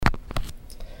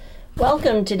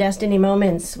Welcome to Destiny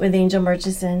Moments with Angel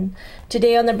Murchison.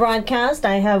 Today on the broadcast,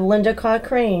 I have Linda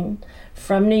Cochrane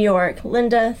from New York.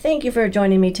 Linda, thank you for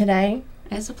joining me today.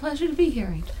 It's a pleasure to be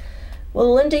here.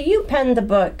 Well, Linda, you penned the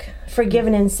book,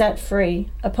 Forgiven and Set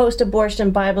Free, a post-abortion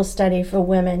Bible study for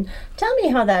women. Tell me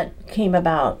how that came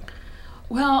about.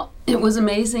 Well, it was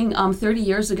amazing. 30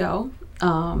 years ago,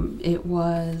 it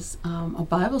was a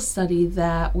Bible study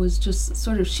that was just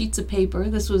sort of sheets of paper.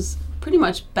 This was pretty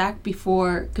much back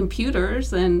before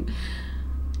computers, and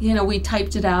we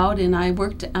typed it out, and I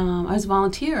worked, I was a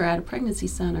volunteer at a pregnancy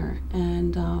center,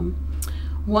 and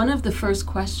one of the first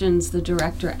questions the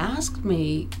director asked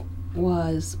me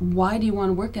was, why do you want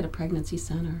to work at a pregnancy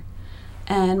center?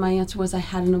 And my answer was, I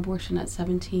had an abortion at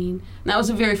 17. And that was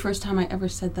the very first time I ever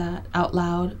said that out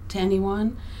loud to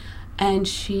anyone. And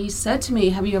she said to me,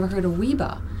 have you ever heard of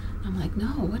WEBA? I'm like, no,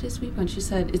 what is WEBA? And she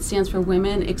said, it stands for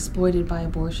Women Exploited by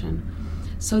Abortion.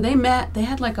 So they met, they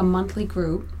had like a monthly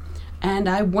group, and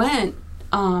I went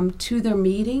to their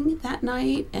meeting that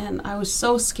night, and I was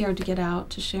so scared to get out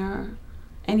to share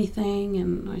anything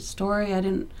and my story.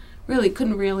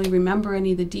 Couldn't really remember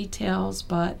any of the details,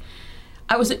 but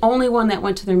I was the only one that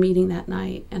went to their meeting that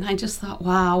night, and I just thought,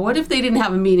 wow, what if they didn't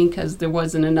have a meeting because there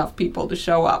wasn't enough people to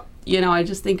show up? I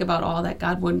just think about all that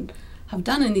God would have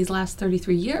done in these last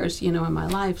 33 years, in my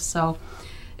life. So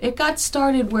it got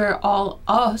started where all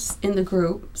us in the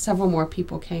group, several more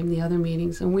people came, the other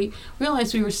meetings, and we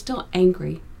realized we were still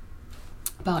angry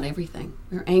about everything.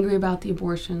 We were angry about the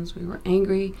abortions. We were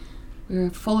angry. We were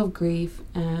full of grief.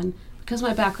 And because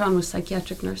my background was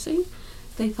psychiatric nursing,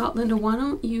 they thought, Linda, why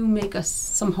don't you make us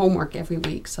some homework every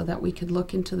week so that we could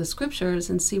look into the scriptures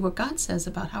and see what God says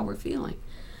about how we're feeling.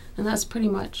 And that's pretty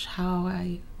much how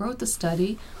I wrote the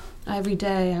study. Every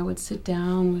day I would sit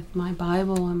down with my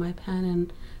Bible and my pen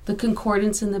and the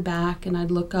concordance in the back, and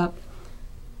I'd look up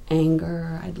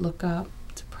anger, I'd look up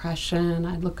depression,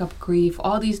 I'd look up grief,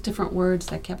 all these different words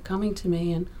that kept coming to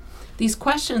me. And these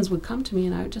questions would come to me,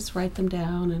 and I would just write them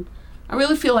down. And I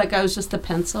really feel like I was just a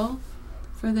pencil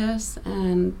for this.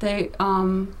 And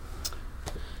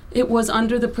it was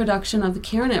under the production of the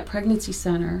CareNet Pregnancy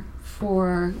Center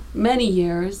for many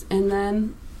years, and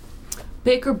then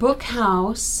Baker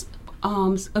Bookhouse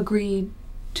agreed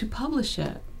to publish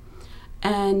it.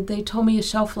 And they told me a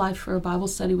shelf life for a Bible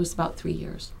study was about 3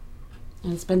 years.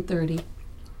 And it's been 30.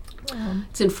 Wow.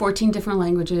 It's in 14 different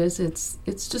languages.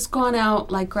 It's just gone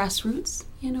out like grassroots.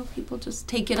 People just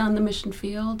take it on the mission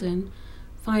field and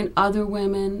find other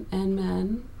women and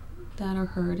men that are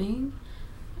hurting,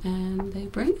 and they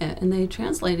bring it and they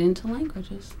translate it into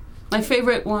languages. My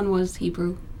favorite one was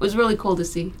Hebrew. It was really cool to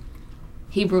see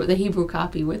the Hebrew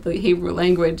copy with the Hebrew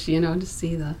language, to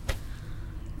see the...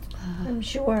 I'm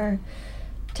sure.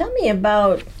 Tell me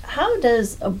about, how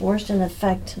does abortion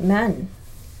affect men?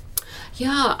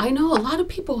 Yeah, I know a lot of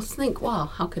people think, well,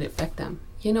 how could it affect them?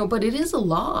 But it is a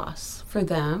loss for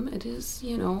them. It is,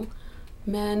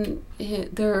 men,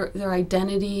 their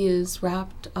identity is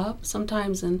wrapped up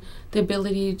sometimes in the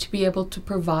ability to be able to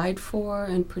provide for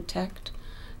and protect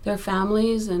their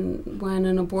families. And when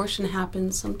an abortion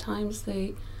happens, sometimes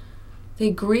they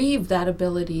grieve that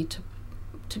ability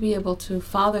to be able to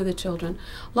father the children.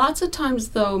 Lots of times,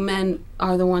 though, men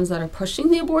are the ones that are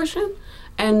pushing the abortion,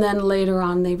 and then later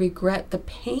on they regret the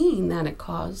pain that it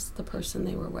caused the person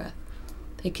they were with.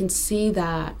 They can see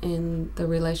that in the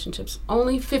relationships.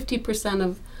 Only 50%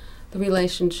 of the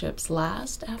relationships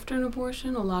last after an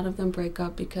abortion. A lot of them break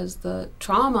up because the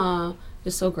trauma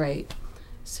is so great.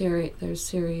 There's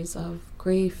series of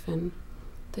grief and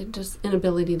just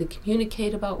inability to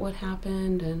communicate about what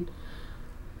happened, and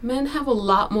men have a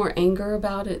lot more anger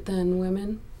about it than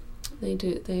women. They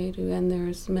do, and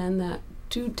there's men that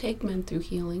do take men through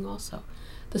healing also.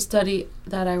 The study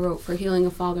that I wrote for Healing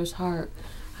a Father's Heart,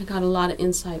 I got a lot of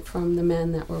insight from the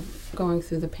men that were going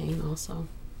through the pain also.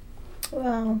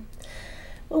 Well,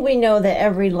 we know that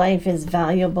every life is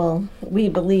valuable. We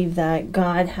believe that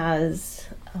God has,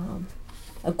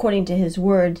 according to His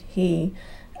Word, He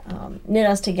knit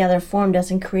us together, formed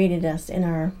us, and created us in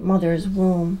our mother's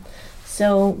womb.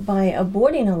 So by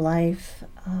aborting a life,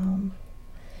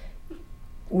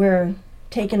 we're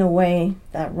taking away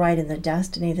that right and the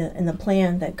destiny and the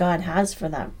plan that God has for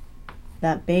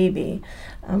that baby.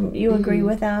 You agree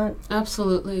with that?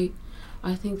 Absolutely.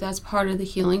 I think that's part of the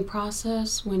healing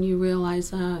process, when you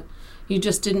realize that you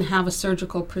just didn't have a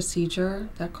surgical procedure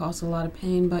that caused a lot of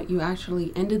pain, but you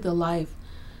actually ended the life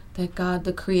that God,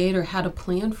 the Creator, had a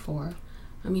plan for.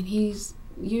 I mean, He's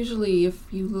usually, if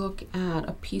you look at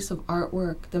a piece of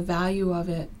artwork, the value of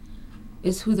it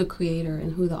is who the creator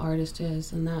and who the artist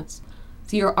is, and that's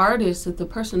your artist, that the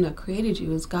person that created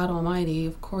you is God Almighty,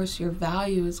 of course your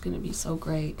value is going to be so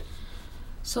great.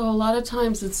 So a lot of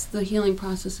times it's the healing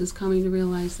process is coming to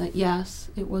realize that yes,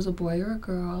 it was a boy or a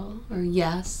girl, or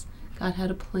yes, God had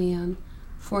a plan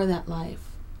for that life.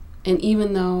 And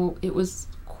even though it was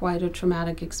quite a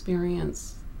traumatic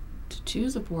experience to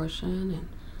choose abortion, and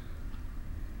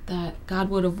that God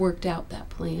would have worked out that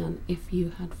plan if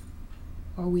you had,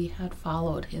 or we had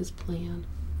followed his plan.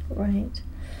 Right.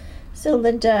 So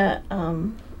Linda,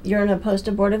 you're a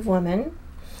post-abortive woman.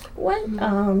 What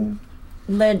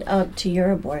led up to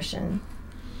your abortion?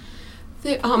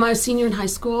 I was a senior in high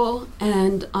school,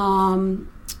 and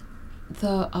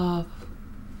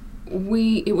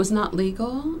it was not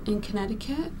legal in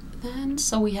Connecticut then,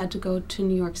 so we had to go to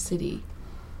New York City.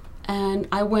 And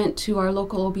I went to our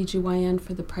local OBGYN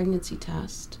for the pregnancy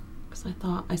test because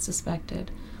I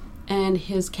suspected. And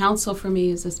his counsel for me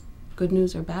is this good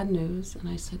news or bad news? And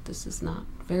I said, this is not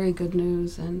very good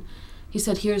news. And he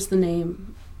said, here's the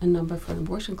name and number for an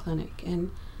abortion clinic.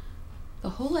 And the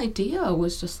whole idea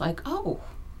was just like, oh,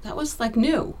 that was like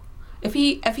new. If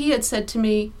he had said to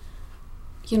me,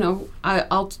 you know,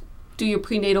 I'll do your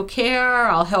prenatal care,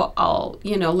 I'll help,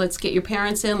 let's get your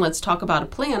parents in, let's talk about a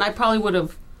plan, I probably would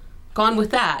have gone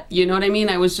with that. You know what I mean?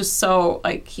 I was just so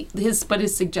like his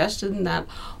suggestion that,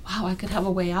 wow, I could have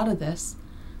a way out of this.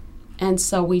 And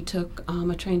so we took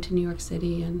a train to New York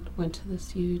City and went to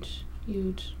this huge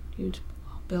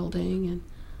building, and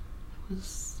it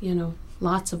was,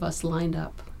 lots of us lined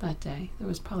up that day. There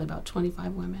was probably about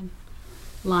 25 women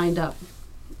lined up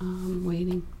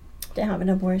waiting to have an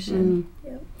abortion.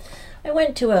 Yep. I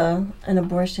went to an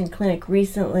abortion clinic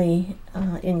recently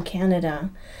in Canada,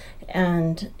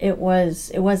 and it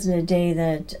wasn't a day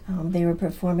that they were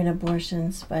performing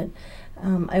abortions, but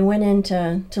I went in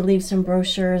to leave some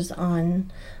brochures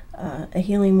on a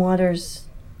Healing Waters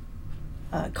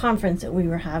conference that we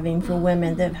were having for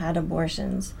women that have had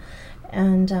abortions.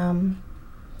 And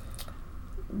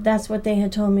that's what they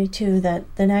had told me too,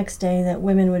 that the next day that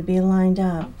women would be lined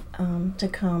up to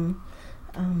come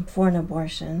for an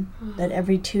abortion, that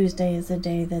every Tuesday is the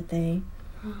day that they...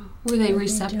 Were they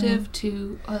receptive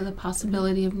to the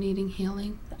possibility of needing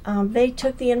healing? They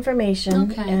took the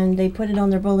information and they put it on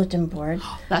their bulletin board.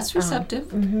 That's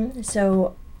receptive.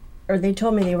 So, or they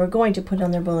told me they were going to put it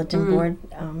on their bulletin board.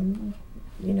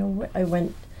 I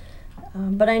went,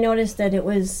 but I noticed that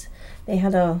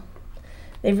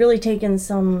they've really taken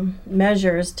some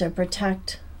measures to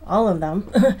protect all of them.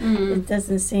 It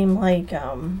doesn't seem like,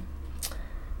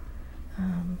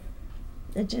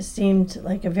 it just seemed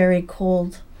like a very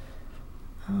cold,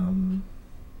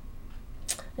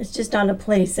 it's just not a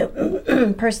place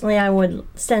that personally I would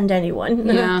send anyone.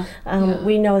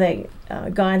 We know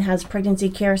that God has pregnancy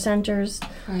care centers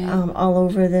all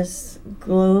over this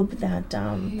globe, that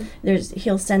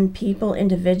he'll send people,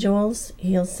 individuals,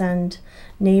 he'll send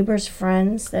neighbors,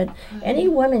 friends, that any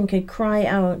woman could cry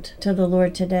out to the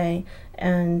Lord today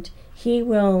and he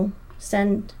will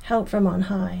send help from on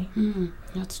high.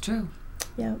 That's true.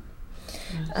 Yeah.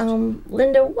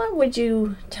 Linda, what would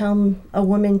you tell a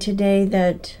woman today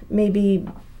that maybe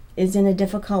is in a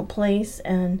difficult place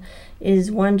and is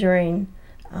wondering,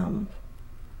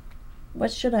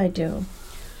 what should I do?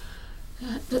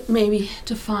 Maybe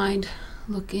to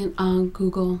look on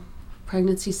Google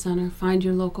Pregnancy Center, find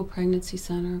your local pregnancy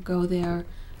center, go there.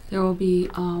 There will be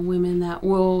women that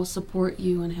will support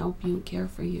you and help you and care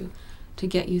for you to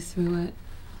get you through it.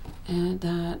 And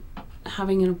that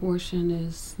having an abortion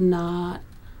is not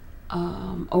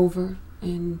over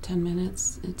in 10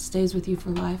 minutes. It stays with you for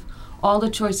life. All the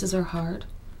choices are hard,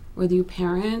 whether you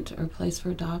parent or place for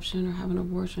adoption or have an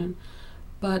abortion.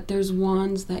 But there's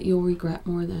ones that you'll regret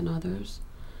more than others.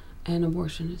 And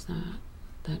abortion is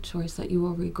that choice that you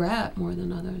will regret more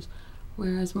than others.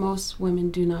 Whereas most women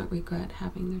do not regret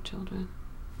having their children.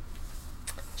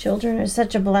 Children are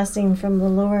such a blessing from the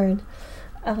Lord.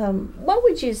 What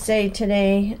would you say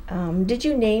today? Did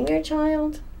you name your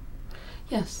child?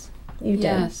 Yes. You did?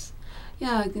 Yes.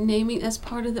 Yeah, naming, that's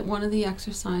part of one of the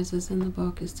exercises in the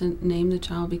book is to name the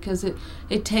child, because it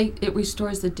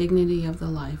restores the dignity of the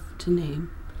life to name.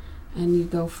 And you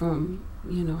go from,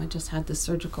 I just had this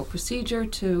surgical procedure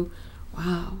to,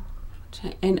 wow.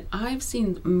 And I've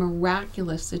seen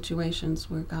miraculous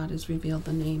situations where God has revealed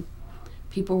the name.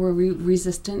 People were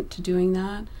resistant to doing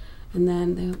that. And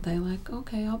then they're like,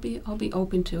 okay, I'll be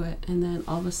open to it. And then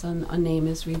all of a sudden a name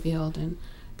is revealed, and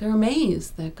they're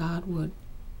amazed that God would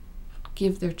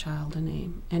give their child a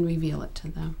name and reveal it to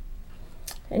them.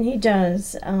 And he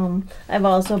does. I've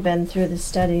also been through the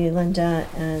study, Linda,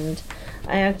 and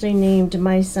I actually named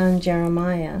my son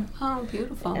Jeremiah. Oh,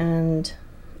 beautiful. And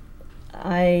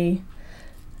I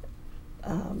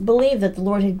believe that the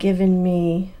Lord had given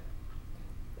me,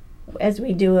 as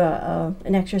we do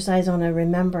an exercise on a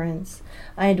remembrance,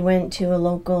 I had went to a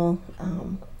local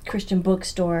Christian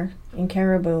bookstore in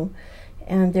Caribou,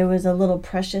 and there was a little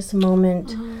precious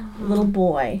moment, little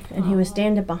boy, and he was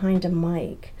standing behind a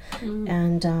mic.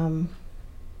 And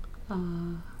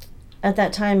at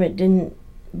that time it didn't,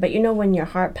 but you know when your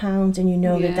heart pounds and you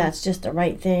know that that's just the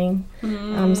right thing.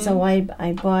 So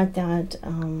I bought that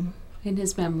in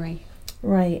his memory.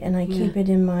 Right, and I keep it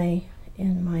in my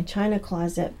china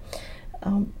closet.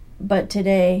 But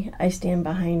today I stand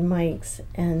behind mics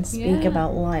and speak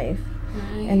about life.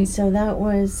 Right. And so that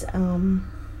was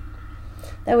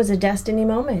a destiny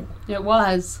moment. It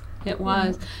was. It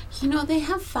was. You know, they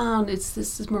have found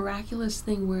this miraculous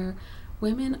thing where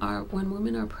when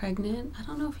women are pregnant, I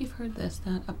don't know if you've heard this,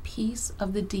 that a piece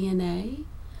of the DNA,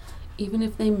 even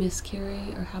if they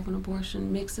miscarry or have an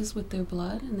abortion, mixes with their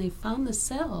blood, and they found the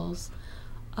cells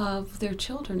of their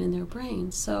children in their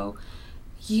brain. So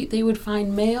they would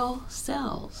find male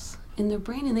cells in their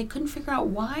brain, and they couldn't figure out,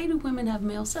 why do women have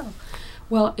male cells?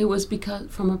 Well, it was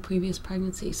because from a previous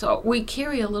pregnancy. So we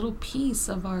carry a little piece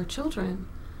of our children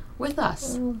with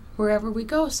us wherever we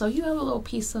go. So you have a little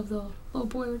piece of the little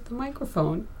boy with the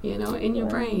microphone, in your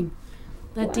brain.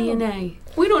 That DNA.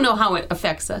 We don't know how it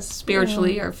affects us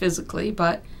spiritually or physically,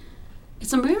 but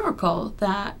it's a miracle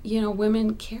that,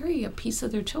 women carry a piece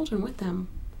of their children with them.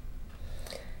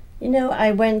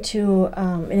 I went to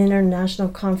an international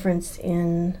conference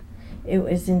it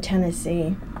was in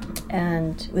Tennessee,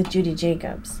 and with Judy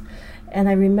Jacobs. And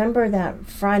I remember that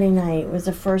Friday night was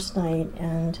the first night,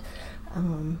 and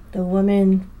the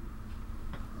woman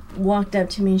walked up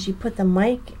to me and she put the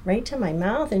mic right to my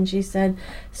mouth and she said,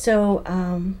 "So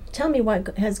tell me,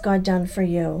 what has God done for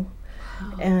you?"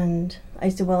 And I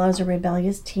said, "Well, I was a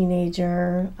rebellious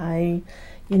teenager. I,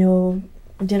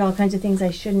 did all kinds of things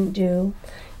I shouldn't do."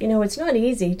 It's not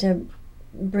easy to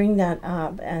bring that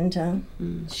up and to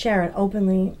share it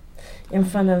openly in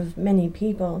front of many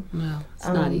people. No, it's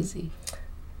not easy.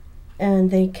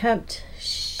 And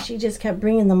she just kept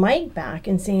bringing the mic back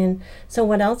and saying, "So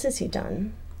what else has he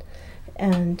done?"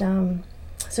 And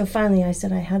so finally I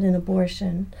said I had an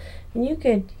abortion. And you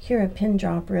could hear a pin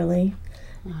drop, really.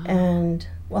 And,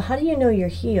 "Well, how do you know you're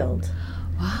healed?"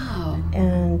 Wow.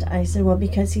 And I said, "Well,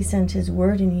 because he sent his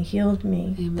word and he healed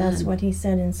me." Amen. That's what he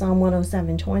said in Psalm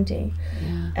 107:20.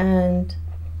 Yeah. And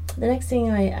the next thing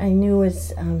I knew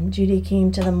was Judy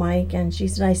came to the mic and she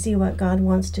said, "I see what God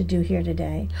wants to do here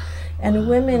today." And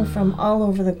women from all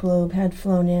over the globe had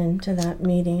flown in to that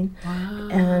meeting. Wow.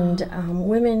 And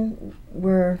women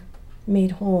were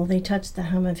made whole. They touched the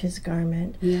hem of his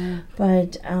garment. Yeah.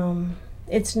 But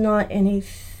it's not any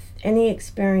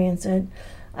experience that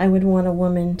I would want a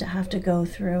woman to have to go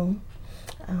through.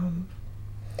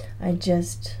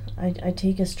 I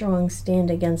take a strong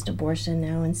stand against abortion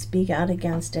now and speak out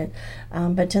against it.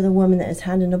 But to the woman that has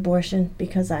had an abortion,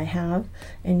 because I have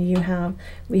and you have,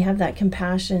 we have that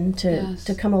compassion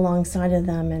to come alongside of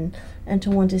them and to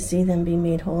want to see them be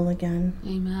made whole again.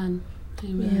 Amen.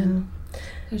 Amen. Yeah.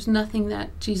 There's nothing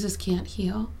that Jesus can't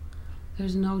heal.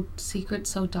 There's no secret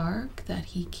so dark that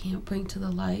he can't bring to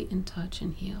the light and touch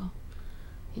and heal.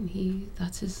 And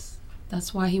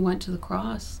that's why he went to the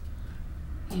cross.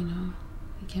 He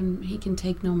can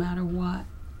take no matter what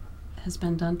has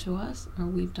been done to us or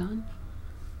we've done.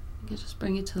 He can just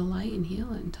bring it to the light and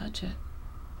heal it and touch it.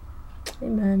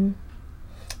 Amen.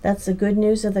 That's the good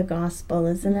news of the gospel,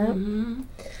 isn't it? Mm-hmm.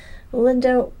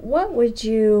 Linda, what would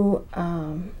you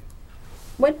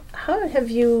how have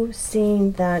you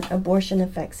seen that abortion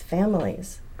affects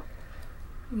families?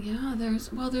 Yeah, there's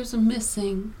a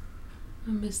missing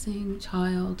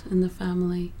child in the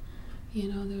family.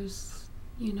 There's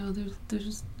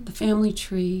the family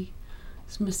tree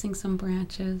is missing some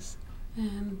branches,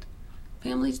 and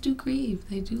families do grieve.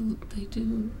 They do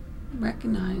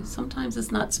recognize. Sometimes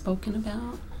it's not spoken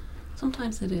about.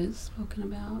 Sometimes it is spoken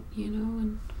about.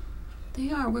 And they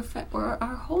are.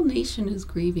 Our whole nation is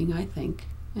grieving, I think,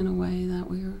 in a way that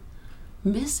we're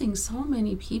missing so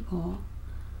many people.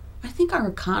 I think our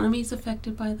economy is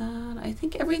affected by that. I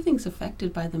think everything's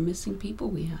affected by the missing people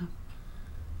we have.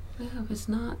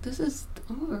 This is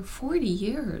over 40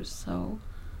 years, so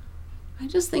I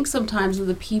just think sometimes of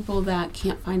the people that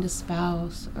can't find a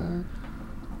spouse or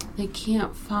they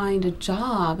can't find a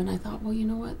job, and I thought, well, you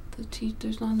know what,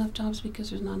 there's not enough jobs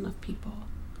because there's not enough people.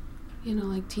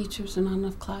 Like teachers, there are not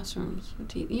enough classrooms for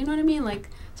you know what I mean? Like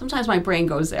sometimes my brain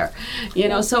goes there,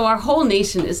 so our whole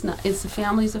nation it's the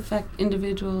families affect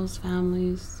individuals,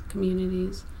 families,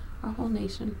 communities, our whole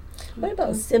nation. What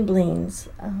about siblings?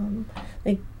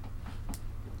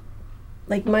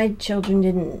 like my children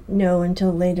didn't know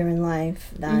until later in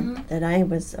life that Mhm. that I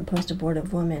was a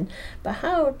post-abortive woman. But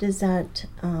how does it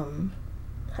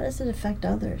affect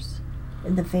others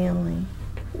in the family?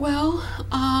 Well,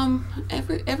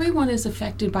 everyone is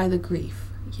affected by the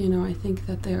grief. You know, I think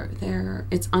that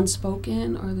it's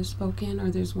unspoken, or they're spoken, or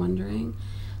there's wondering.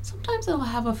 Sometimes it'll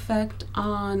have effect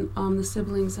on the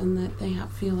siblings, and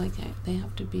that feel like they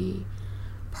have to be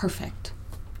perfect,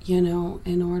 you know,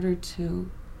 in order to.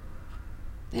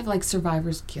 They have like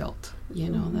survivor's guilt, you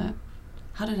know, Mm-hmm. that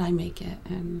how did I make it,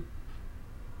 and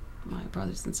my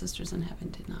brothers and sisters in heaven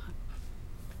did not.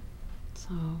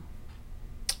 So.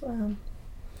 Well,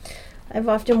 I've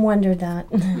often wondered that.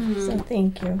 So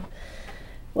thank you.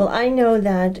 Well, I know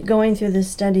that going through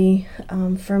this study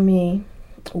for me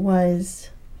was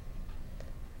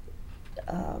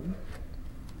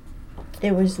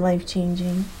it was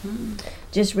life-changing.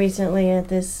 Just recently at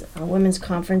this women's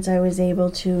conference, I was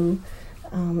able to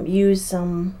use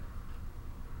some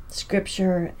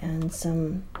scripture and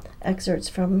some excerpts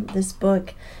from this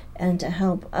book, and to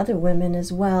help other women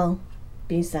as well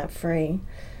be set free.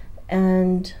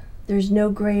 And there's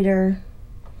nothing greater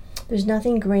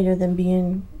than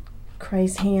being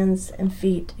Christ's hands and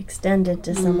feet extended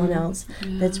to someone else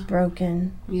that's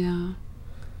broken. Yeah,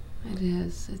 it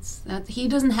is. It's that he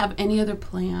doesn't have any other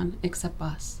plan except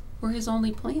us. We're his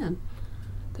only plan.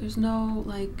 There's no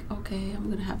like, okay, I'm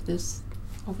gonna have this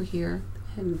over here,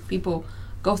 and people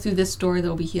go through this door,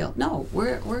 they'll be healed. No,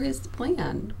 we're his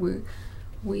plan.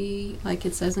 We like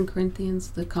it says in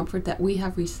Corinthians, the comfort that we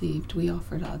have received, we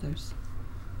offer to others.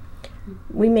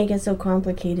 We make it so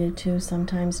complicated too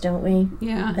sometimes, don't we?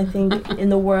 Yeah. I think in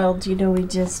the world, you know, we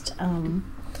just,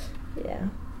 yeah.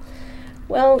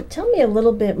 Well, tell me a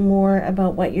little bit more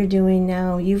about what you're doing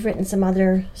now. You've written some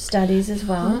other studies as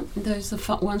well. There's the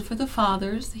one for the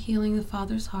fathers, the healing the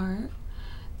father's heart.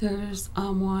 There's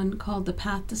one called The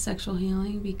Path to Sexual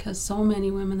Healing, because so many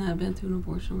women that have been through an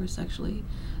abortion were sexually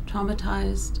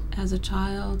traumatized as a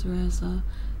child or as a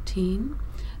teen.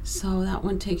 So that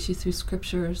one takes you through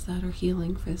scriptures that are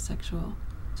healing for sexual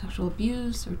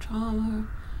abuse or trauma,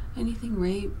 anything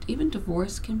raped. Even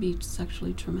divorce can be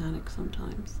sexually traumatic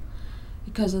sometimes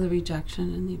because of the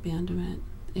rejection and the abandonment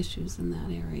issues in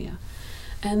that area.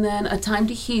 And then A Time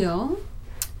to Heal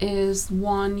is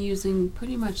one using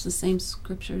pretty much the same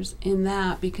scriptures in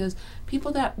that, because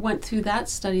people that went through that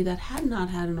study that had not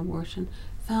had an abortion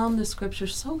found the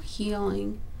scriptures so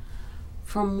healing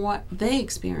from what they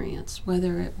experienced,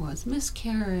 whether it was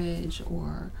miscarriage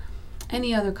or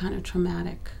any other kind of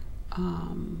traumatic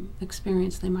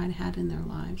experience they might have had in their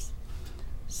lives.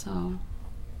 So,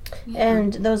 yeah.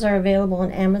 And those are available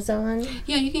on Amazon?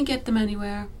 Yeah, you can get them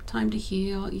anywhere. Time to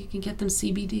Heal. You can get them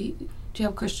CBD. Do you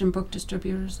have Christian book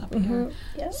distributors up here?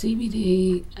 Yep.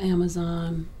 CBD,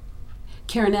 Amazon,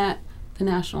 CareNet, the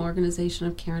national organization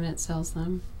of CareNet sells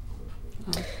them.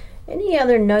 Oh. Any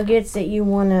other nuggets that you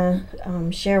want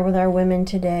to share with our women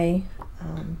today?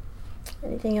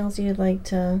 Anything else you'd like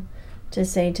to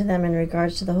say to them in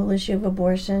regards to the whole issue of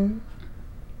abortion?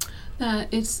 That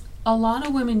it's a lot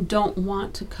of women don't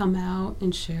want to come out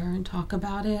and share and talk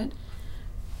about it.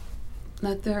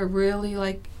 That they're really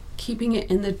like keeping it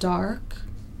in the dark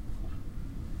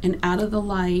and out of the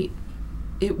light.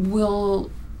 It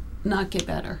will not get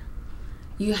better.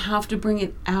 You have to bring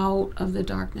it out of the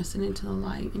darkness and into the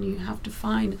light, and you have to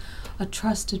find a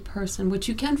trusted person, which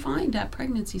you can find at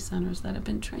pregnancy centers that have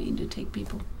been trained to take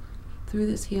people through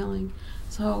this healing.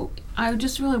 So I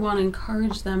just really want to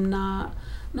encourage them not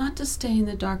to stay in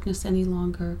the darkness any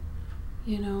longer.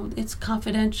 You know, it's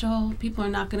confidential. People are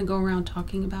not going to go around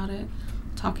talking about it,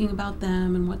 talking about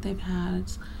them and what they've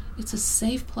had. It's a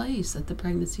safe place at the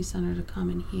pregnancy center to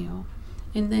come and heal.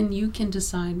 And then you can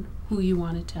decide who you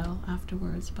want to tell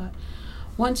afterwards. But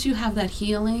once you have that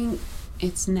healing,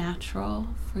 it's natural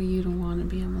for you to want to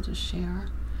be able to share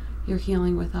your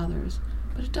healing with others.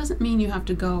 But it doesn't mean you have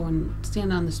to go and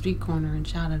stand on the street corner and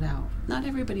shout it out. Not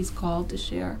everybody's called to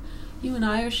share. You and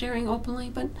I are sharing openly,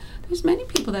 but there's many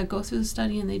people that go through the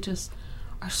study and they just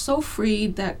are so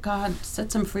freed that God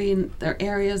sets them free in their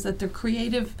areas, that they're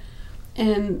creative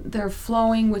and they're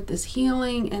flowing with this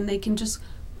healing, and they can just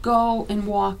go and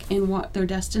walk in what their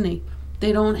destiny.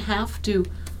 They don't have to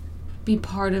be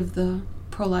part of the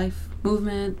pro-life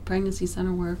movement, pregnancy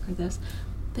center work, or this.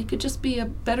 They could just be a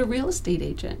better real estate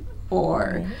agent,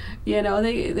 or you know,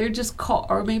 they're just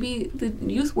or maybe the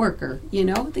youth worker, you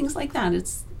know, things like that.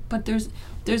 But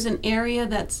there's an area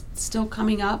that's still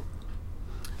coming up.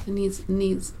 It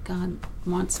needs God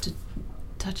wants to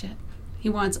touch it. He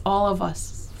wants all of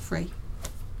us free.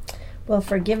 Well,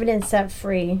 Forgiven and Set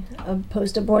Free, a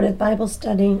post-abortive Bible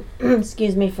study,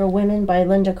 excuse me, for women by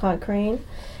Linda Cochrane.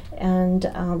 And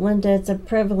Linda, it's a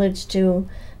privilege to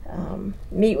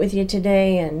meet with you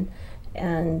today,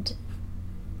 and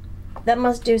that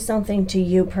must do something to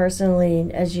you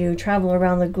personally as you travel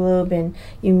around the globe and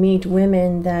you meet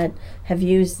women that have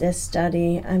used this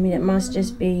study. I mean, it must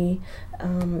just be,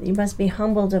 you must be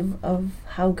humbled of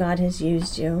how God has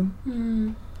used you.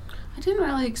 I didn't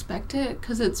really expect it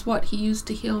because it's what he used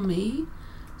to heal me.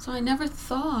 So I never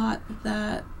thought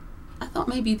that, I thought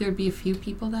maybe there'd be a few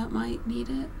people that might need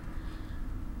it.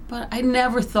 But I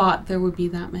never thought there would be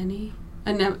that many.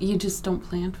 You just don't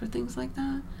plan for things like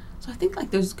that. So I think like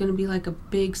there's going to be like a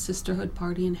big sisterhood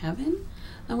party in heaven,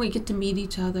 and we get to meet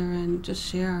each other and just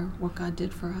share what God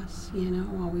did for us,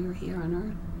 while we were here on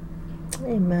earth.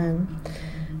 Amen.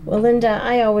 Well, Linda,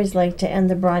 I always like to end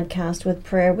the broadcast with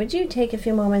prayer. Would you take a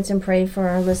few moments and pray for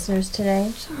our listeners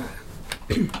today?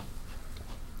 Sure.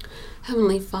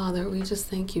 Heavenly Father, we just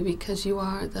thank you because you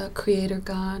are the Creator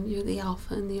God. You're the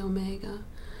Alpha and the Omega.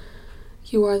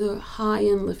 You are the high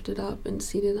and lifted up and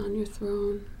seated on your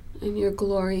throne, and your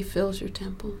glory fills your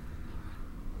temple.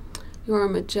 You are a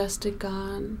majestic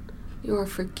God. You are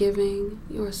forgiving.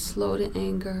 You are slow to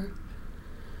anger.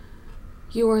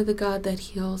 You are the God that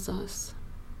heals us.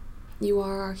 You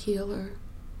are our healer.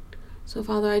 So,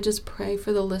 Father, I just pray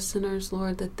for the listeners,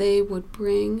 Lord, that they would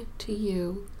bring to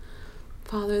you,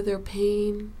 Father, their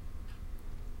pain,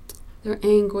 their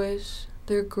anguish,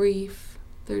 their grief,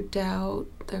 their doubt,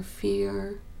 their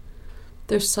fear,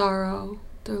 their sorrow,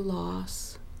 their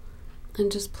loss,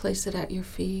 and just place it at your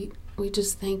feet. We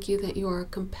just thank you that you are a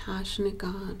compassionate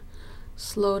God,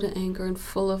 slow to anger and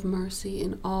full of mercy,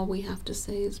 and all we have to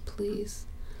say is please,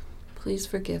 please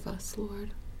forgive us,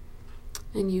 Lord.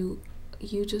 And you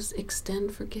just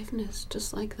extend forgiveness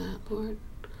just like that, Lord.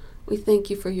 We thank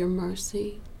you for your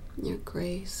mercy, your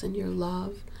grace, and your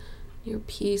love, your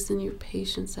peace and your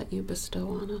patience that you bestow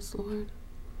on us, Lord.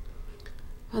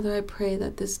 Father, I pray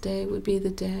that this day would be the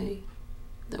day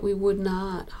that we would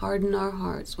not harden our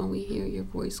hearts when we hear your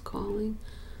voice calling,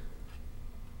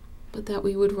 but that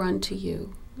we would run to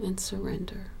you and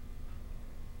surrender.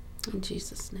 In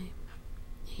Jesus' name,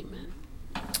 amen.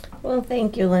 Well,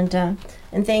 thank you, Linda.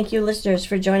 And thank you, listeners,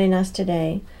 for joining us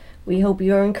today. We hope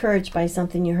you're encouraged by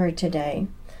something you heard today.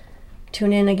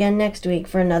 Tune in again next week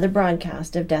for another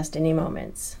broadcast of Destiny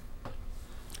Moments.